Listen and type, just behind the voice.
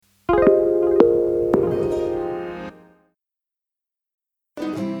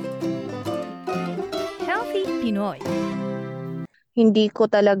Pinoy. Hindi ko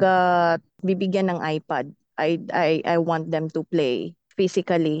talaga bibigyan ng iPad. I want them to play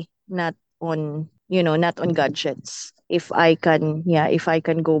physically, not on, not on gadgets. If I can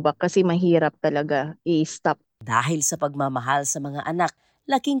go back kasi mahirap talaga i-stop. Dahil sa pagmamahal sa mga anak,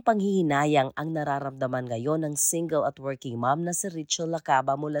 laking panghihinayang ang nararamdaman ngayon ng single at working mom na si Rachel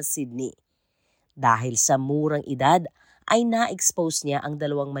Lacaba mula Sydney. Dahil sa murang edad, ay na-expose niya ang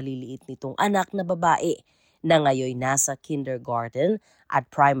dalawang maliliit nitong anak na babae na ngayon nasa kindergarten at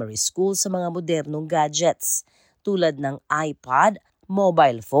primary school sa mga modernong gadgets tulad ng iPad,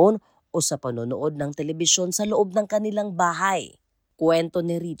 mobile phone o sa panonood ng telebisyon sa loob ng kanilang bahay. Kwento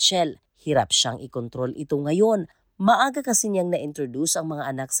ni Rachel, hirap siyang ikontrol ito ngayon. Maaga kasi niyang na-introduce ang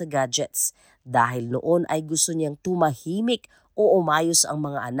mga anak sa gadgets dahil noon ay gusto niyang tumahimik o umayos ang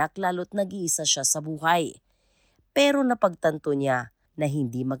mga anak lalo't nag-iisa siya sa buhay. Pero napagtanto niya na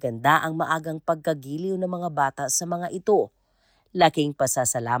hindi maganda ang maagang pagkagiliw ng mga bata sa mga ito. Laking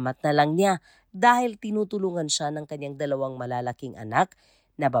pasasalamat na lang niya dahil tinutulungan siya ng kanyang dalawang malalaking anak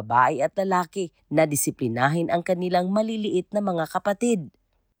na babae at lalaki na disiplinahin ang kanilang maliliit na mga kapatid.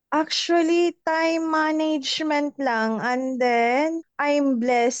 Actually, time management lang. And then, I'm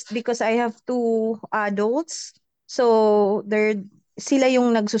blessed because I have two adults. So, sila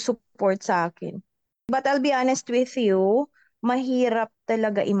yung nagsusupport sa akin. But I'll be honest with you, mahirap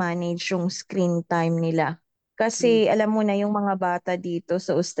talaga i-manage yung screen time nila. Kasi alam mo na yung mga bata dito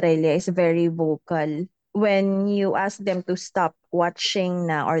sa Australia is very vocal. When you ask them to stop watching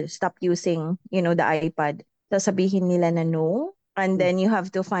na or stop using, the iPad, sasabihin nila na no. And then you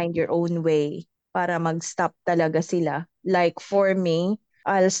have to find your own way para mag-stop talaga sila. Like for me,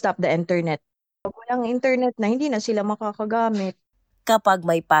 I'll stop the internet. Pag walang internet na, hindi na sila makakagamit. Kapag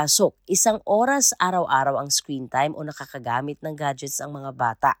may pasok, 1 oras araw-araw ang screen time o nakakagamit ng gadgets ang mga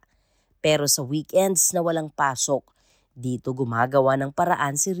bata. Pero sa weekends na walang pasok, dito gumagawa ng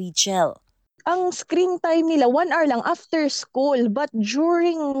paraan si Rachel. Ang screen time nila, 1 hour lang after school. But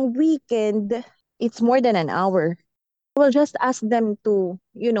during weekend, it's more than an hour. We'll just ask them to,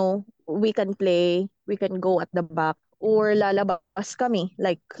 we can play, we can go at the back, or lalabas kami.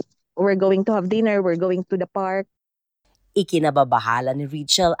 Like, we're going to have dinner, we're going to the park. Ikinababahala ni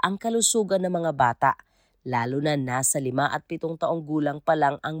Rachel ang kalusugan ng mga bata, lalo na nasa 5 at 7 taong gulang pa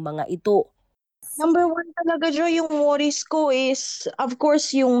lang ang mga ito. Number one talaga, Joy, yung worries ko is, of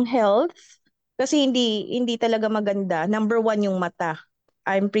course, yung health. Kasi hindi talaga maganda. Number one, yung mata.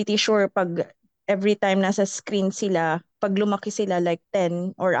 I'm pretty sure every time nasa screen sila, pag lumaki sila like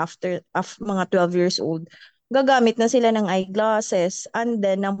 10 or after mga 12 years old, gagamit na sila ng eyeglasses. And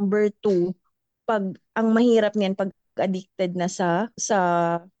then number two, ang mahirap niyan pag addicted na sa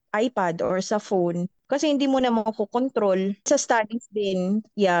iPad or sa phone, kasi hindi mo na makokontrol. Sa studies din,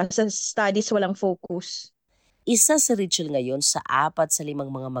 sa studies walang focus. Isa si Rachel ngayon sa 4 sa 5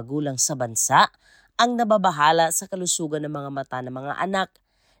 mga magulang sa bansa ang nababahala sa kalusugan ng mga mata ng mga anak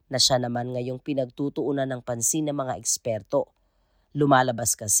na siya naman ngayong pinagtutuunan ng pansin ng mga eksperto.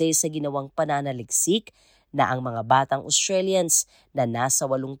 Lumalabas kasi sa ginawang pananaliksik na ang mga batang Australians na nasa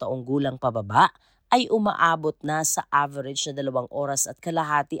 8 taong gulang pababa ay umaabot na sa average na 2 oras at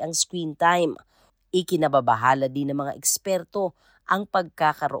kalahati ang screen time. Ikinababahala din ng mga eksperto ang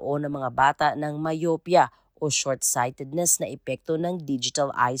pagkakaroon ng mga bata ng myopia o short-sightedness na epekto ng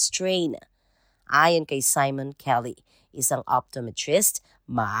digital eye strain. Ayon kay Simon Kelly, isang optometrist,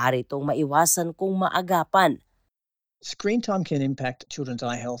 maaari itong maiwasan kung maagapan. Screen time can impact children's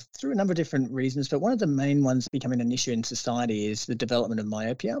eye health through a number of different reasons, but one of the main ones becoming an issue in society is the development of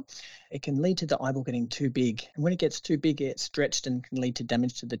myopia. It can lead to the eyeball getting too big, and when it gets too big, it gets stretched and can lead to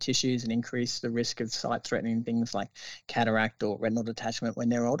damage to the tissues and increase the risk of sight-threatening things like cataract or retinal detachment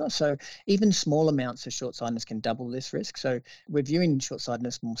when they're older. So even small amounts of short-sightedness can double this risk. So we're viewing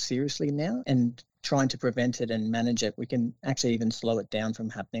short-sightedness more seriously now and trying to prevent it and manage it. We can actually even slow it down from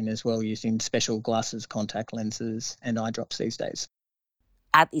happening as well using special glasses, contact lenses and eye drops these days.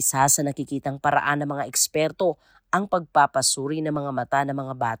 At isa sa nakikitang paraan ng mga eksperto ang pagpapasuri ng mga mata ng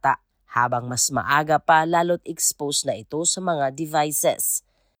mga bata habang mas maaga pa lalo't exposed na ito sa mga devices.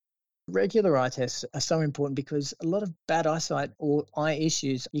 Regular eye tests are so important because a lot of bad eyesight or eye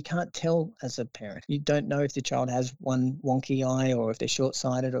issues, you can't tell as a parent. You don't know if the child has one wonky eye or if they're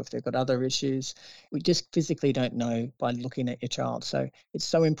short-sighted or if they've got other issues. We just physically don't know by looking at your child. So it's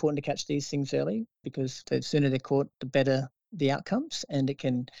so important to catch these things early because the sooner they're caught, the better the outcomes, and it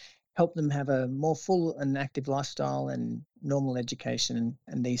can help them have a more full and active lifestyle and normal education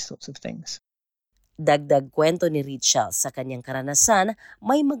and these sorts of things. Dagdag kwento ni Rachel sa kanyang karanasan,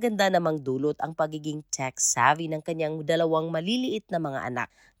 may maganda namang dulot ang pagiging tech-savvy ng kanyang 2 maliliit na mga anak.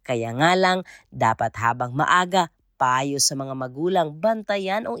 Kaya nga lang, dapat habang maaga, payo sa mga magulang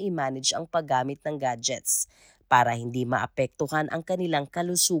bantayan o i-manage ang paggamit ng gadgets para hindi maapektuhan ang kanilang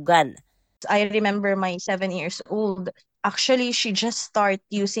kalusugan. I remember my 7 years old. Actually, she just started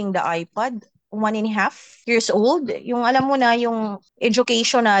using the iPad 1.5 years old. Yung alam mo na, yung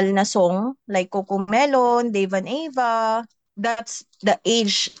educational na song like Cocomelon, Dave and Ava. That's the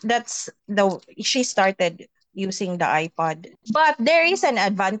age, she started using the iPad. But there is an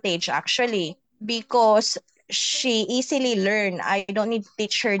advantage actually because she easily learn. I don't need to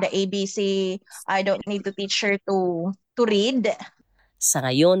teach her the ABC. I don't need to teach her to read. Sa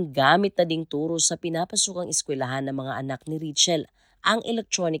ngayon, gamit na ding turo sa pinapasukang eskwelahan ng mga anak ni Richelle ang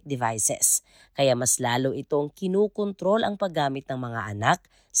electronic devices. Kaya mas lalo itong kinukontrol ang paggamit ng mga anak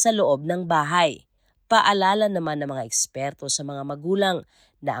sa loob ng bahay. Paalala naman ng mga eksperto sa mga magulang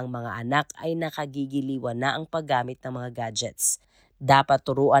na ang mga anak ay nakagigiliwan na ang paggamit ng mga gadgets. Dapat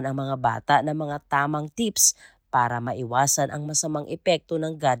turuan ang mga bata ng mga tamang tips para maiwasan ang masamang epekto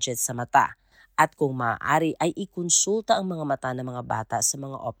ng gadgets sa mata. At kung maaari ay ikonsulta ang mga mata ng mga bata sa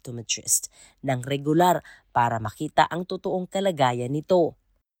mga optometrist ng regular para makita ang totoong kalagayan nito.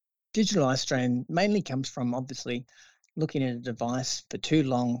 Digital eye strain mainly comes from obviously looking at a device for too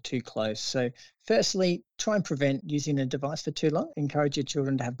long, too close. So firstly, try and prevent using a device for too long. Encourage your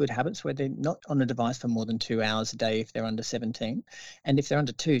children to have good habits where they're not on a device for more than 2 hours a day if they're under 17. And if they're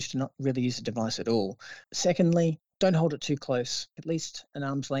under 2, to not really use a device at all. Secondly, don't hold it too close. At least an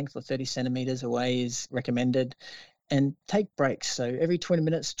arm's length or 30 centimetres away is recommended. And take breaks. So every 20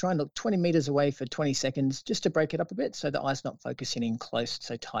 minutes, try and look 20 metres away for 20 seconds just to break it up a bit so the eye's not focusing in close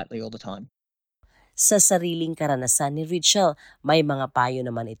so tightly all the time. Sa sariling karanasan ni Richelle, may mga payo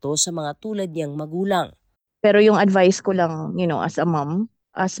naman ito sa mga tulad niyang magulang. Pero yung advice ko lang, as a mom,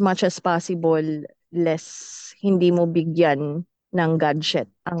 as much as possible, hindi mo bigyan ng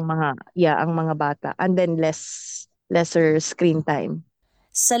gadget ang mga bata, and then lesser screen time.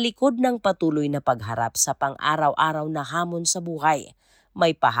 Sa likod ng patuloy na pagharap sa pang-araw-araw na hamon sa buhay,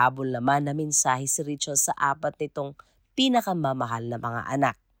 may pahabol naman na mensahe si Richelle sa 4 nitong pinakamamahal na mga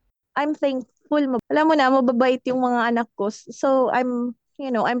anak. I'm thankful. Alam mo na, mababait yung mga anak ko. So I'm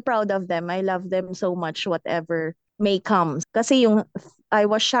proud of them. I love them so much, whatever may come. Kasi I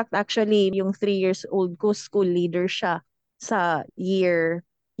was shocked actually, yung 3 years old ko, school leader siya sa year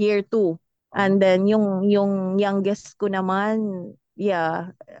 2. And then yung youngest ko naman,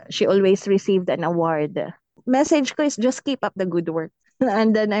 she always received an award. Message ko is just keep up the good work.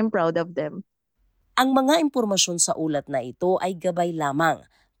 And then I'm proud of them. Ang mga impormasyon sa ulat na ito ay gabay lamang.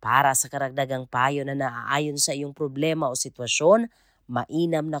 Para sa karagdagang payo na naaayon sa iyong problema o sitwasyon,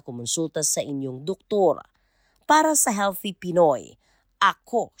 mainam na kumonsulta sa inyong doktor. Para sa Healthy Pinoy,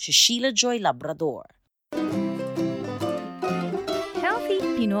 ako si Sheila Joy Labrador. Healthy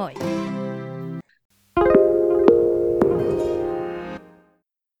Pinoy.